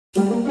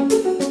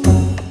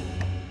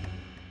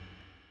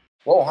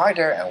Well, hi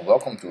there and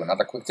welcome to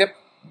another quick tip.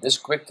 This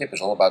quick tip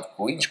is all about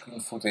green screen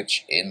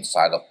footage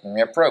inside of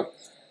Premiere Pro.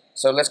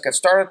 So let's get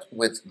started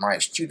with my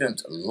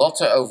student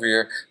Lotte over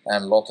here,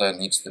 and Lotte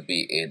needs to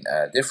be in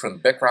a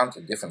different background, a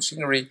different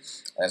scenery,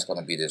 and it's going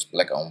to be this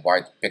black and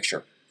white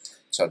picture.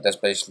 So that's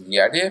basically the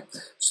idea.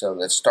 So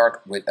let's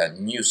start with a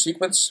new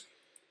sequence.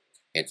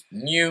 Hit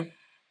new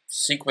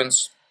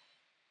sequence.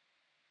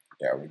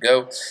 There we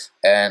go.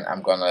 And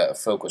I'm gonna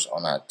focus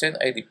on a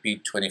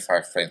 1080p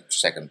 25 frames per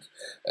second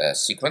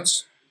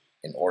sequence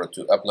in order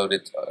to upload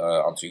it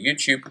onto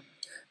YouTube.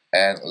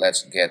 And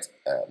let's get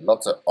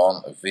Lotte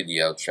on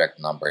video track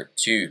number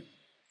 2.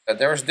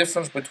 There is a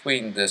difference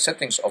between the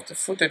settings of the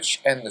footage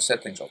and the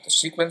settings of the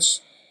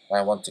sequence.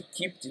 I want to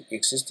keep the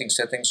existing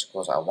settings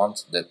because I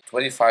want the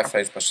 25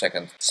 frames per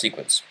second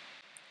sequence.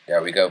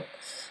 There we go.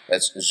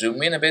 Let's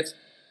zoom in a bit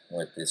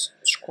with this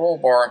scroll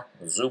bar,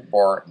 zoom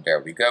bar, there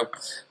we go.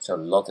 So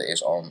Lotte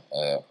is on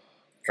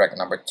track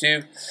number 2,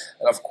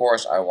 and of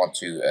course I want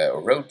to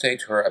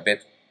rotate her a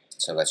bit.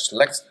 So let's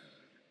select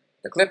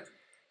the clip,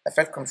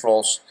 effect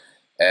controls,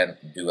 and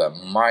do a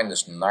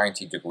minus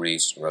 90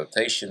 degrees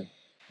rotation.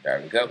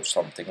 There we go,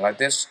 something like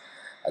this.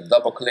 A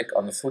double click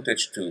on the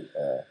footage to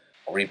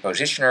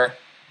reposition her.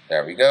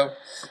 There we go,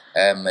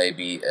 and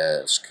maybe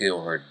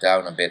scale her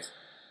down a bit,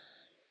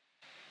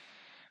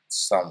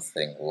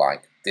 something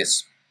like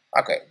this.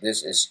 Okay,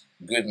 this is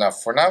good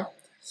enough for now.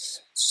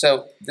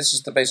 So this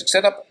is the basic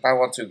setup. I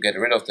want to get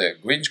rid of the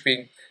green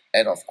screen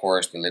and of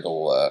course the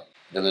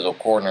little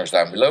corners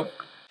down below.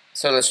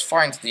 So let's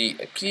find the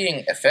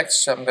keying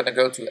effects. So I'm going to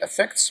go to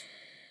effects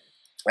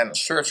and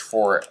search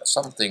for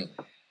something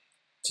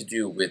to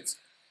do with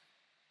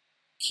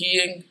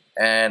keying,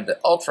 and the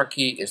ultra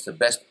key is the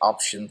best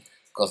option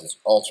because it's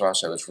ultra,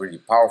 so it's really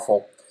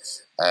powerful.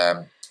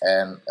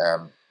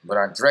 When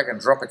I drag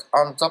and drop it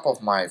on top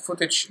of my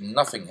footage,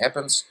 nothing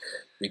happens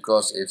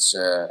because it's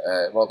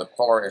well, the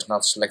color is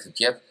not selected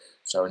yet.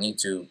 So I need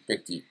to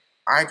pick the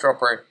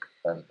eyedropper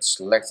and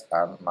select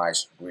a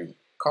nice green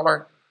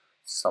color,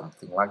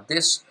 something like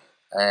this.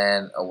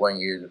 And when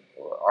you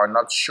are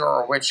not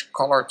sure which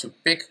color to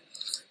pick,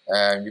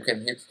 you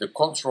can hit the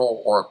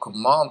Control or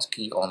Command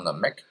key on the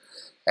Mac,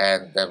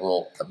 and that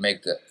will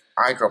make the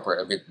eyedropper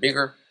a bit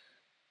bigger.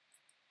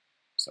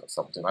 So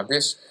something like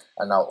this,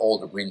 and now all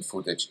the green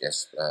footage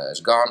is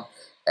gone,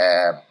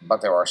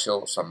 but there are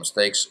still some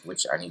mistakes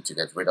which I need to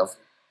get rid of.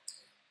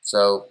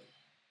 So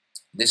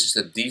this is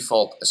the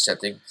default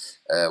setting,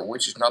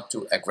 which is not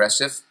too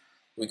aggressive.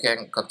 We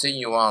can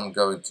continue on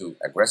going to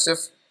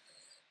aggressive,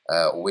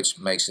 which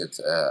makes it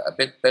a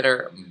bit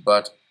better,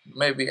 but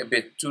maybe a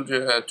bit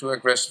too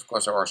aggressive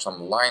because there are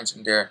some lines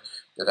in there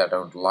that I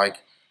don't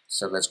like.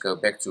 So let's go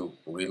back to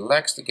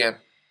relaxed again,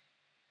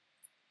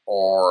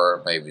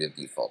 or maybe the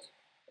default.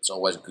 It's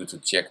always good to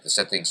check the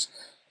settings,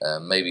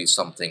 maybe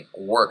something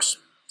works.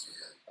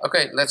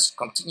 Okay, let's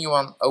continue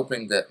on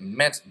opening the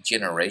matte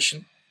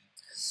generation.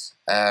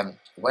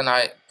 When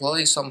I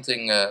play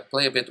something,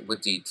 play a bit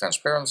with the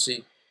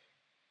transparency,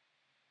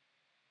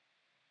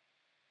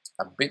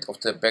 a bit of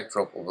the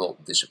backdrop will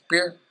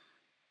disappear.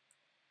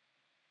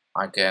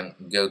 I can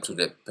go to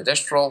the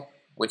pedestal,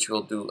 which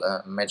will do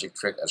a magic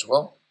trick as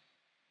well.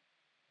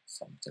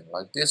 Something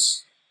like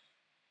this.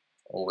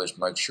 Always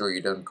make sure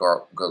you don't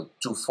go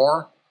too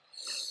far.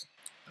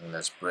 And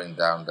let's bring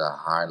down the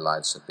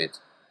highlights a bit.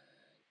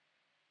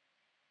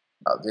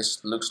 Now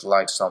this looks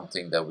like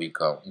something that we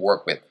can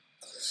work with.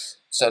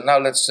 So now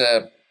let's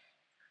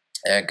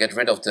get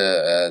rid of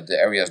the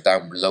areas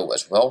down below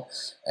as well.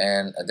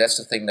 And that's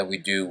the thing that we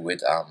do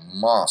with our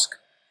mask.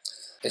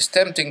 It's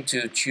tempting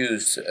to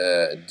choose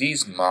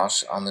these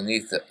masks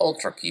underneath the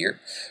Ultra key,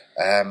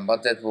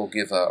 but that will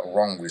give a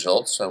wrong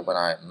result. So when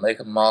I make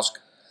a mask,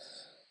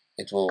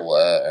 it will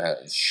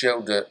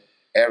show the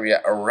area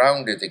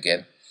around it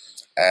again.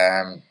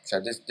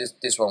 So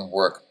this won't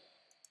work.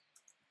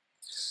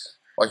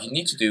 What you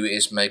need to do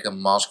is make a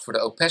mask for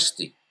the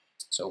opacity.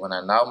 So when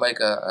I now make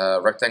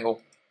a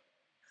rectangle,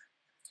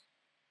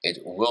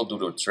 it will do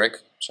the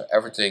trick. So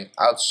everything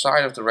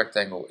outside of the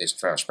rectangle is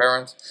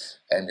transparent,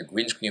 and the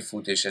green screen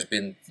footage has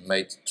been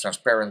made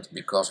transparent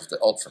because of the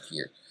Ultra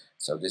key.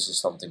 So this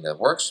is something that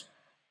works.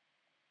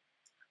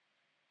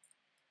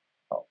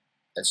 Oh,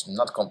 it's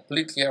not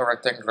completely a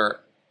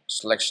rectangular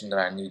selection that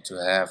I need to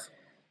have.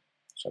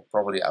 So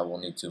probably I will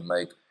need to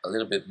make a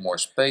little bit more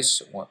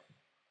space.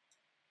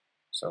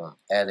 So I'm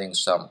adding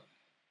some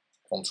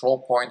control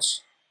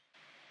points.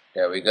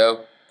 There we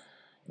go.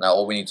 Now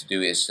all we need to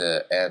do is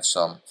add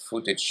some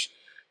footage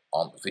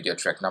on video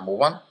track number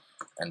 1,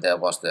 and that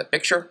was the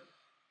picture.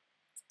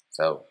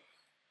 So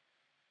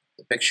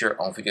the picture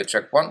on video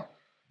track 1,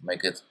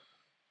 make it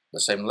the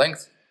same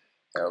length.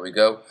 There we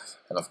go.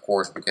 And of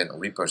course we can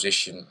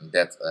reposition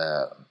that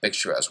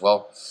picture as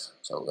well.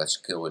 So let's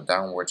scale it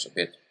downwards a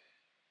bit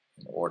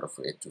in order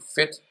for it to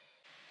fit.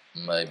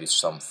 Maybe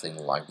something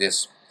like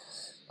this.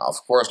 Now, of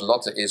course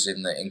Lotte is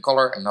in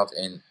color and not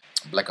in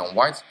black and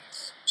white.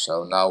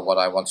 So now what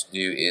I want to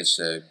do is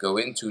go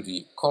into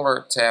the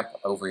color tab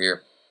over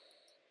here,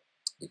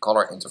 the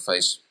color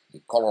interface,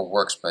 the color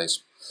workspace,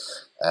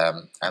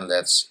 And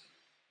let's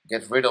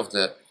get rid of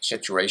the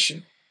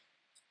saturation.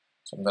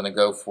 So I'm going to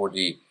go for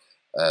the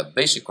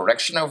basic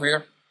correction over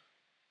here,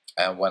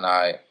 and when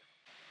I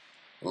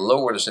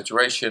lower the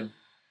saturation,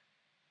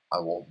 I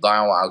will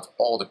dial out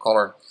all the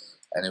color,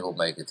 and it will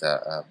make it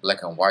a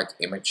black and white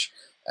image.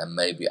 And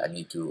maybe I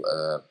need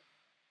to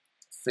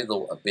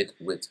fiddle a bit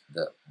with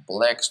the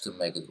blacks to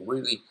make it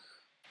really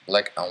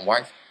black and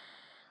white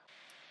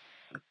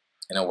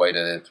in a way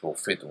that it will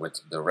fit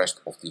with the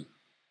rest of the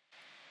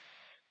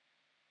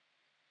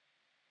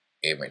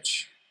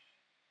image.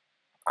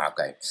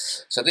 Okay,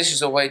 so this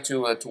is a way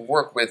to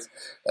work with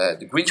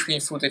the green screen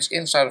footage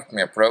inside of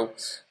Premiere Pro,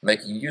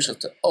 making use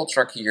of the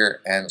Ultra key here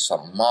and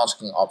some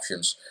masking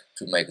options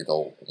to make it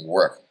all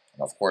work.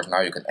 And of course, now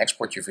you can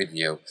export your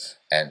video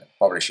and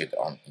publish it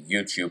on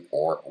YouTube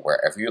or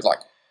wherever you'd like.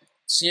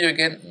 See you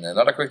again in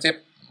another quick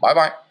tip. Bye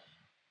bye.